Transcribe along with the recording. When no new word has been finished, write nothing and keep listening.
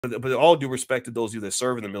But all due respect to those of you that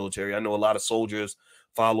serve in the military, I know a lot of soldiers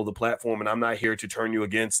follow the platform, and I'm not here to turn you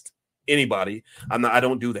against anybody. I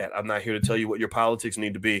don't do that. I'm not here to tell you what your politics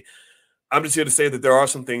need to be. I'm just here to say that there are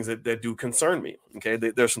some things that do concern me. Okay,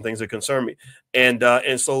 there's some things that concern me, and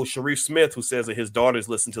so Sharif Smith, who says that his daughters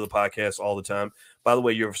listen to the podcast all the time. By the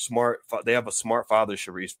way, you're smart. They have a smart father,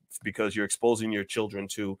 Sharif, because you're exposing your children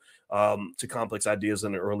to complex ideas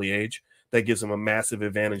in an early age. That gives them a massive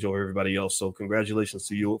advantage over everybody else. So congratulations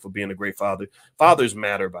to you for being a great father. Fathers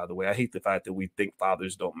matter, by the way. I hate the fact that we think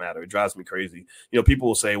fathers don't matter. It drives me crazy. You know, people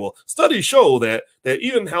will say, well, studies show that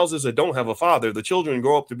even houses that don't have a father, the children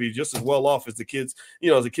grow up to be just as well off as the kids,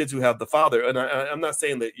 as the kids who have the father. And I'm not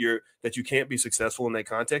saying that you can't be successful in that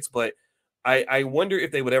context, but I wonder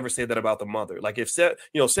if they would ever say that about the mother. Like if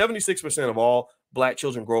 76% of all Black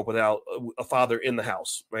children grow up without a father in the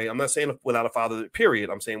house, right? I'm not saying without a father, period.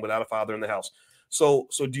 I'm saying without a father in the house. So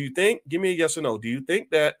do you think, give me a yes or no, do you think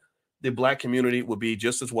that the Black community would be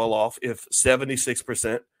just as well off if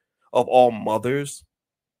 76% of all mothers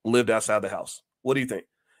lived outside the house? What do you think?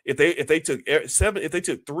 If they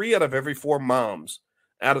took 3 out of every 4 moms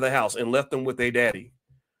out of the house and left them with their daddy,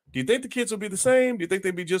 do you think the kids would be the same? Do you think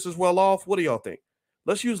they'd be just as well off? What do y'all think?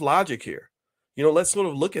 Let's use logic here. Let's sort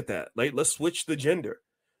of look at that. Like, let's switch the gender.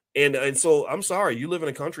 And so I'm sorry, you live in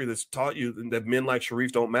a country that's taught you that men like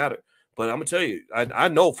Sharif don't matter. But I'm going to tell you, I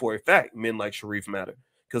know for a fact men like Sharif matter,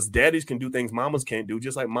 because daddies can do things mamas can't do,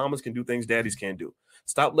 just like mamas can do things daddies can't do.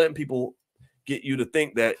 Stop letting people get you to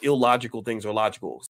think that illogical things are logical.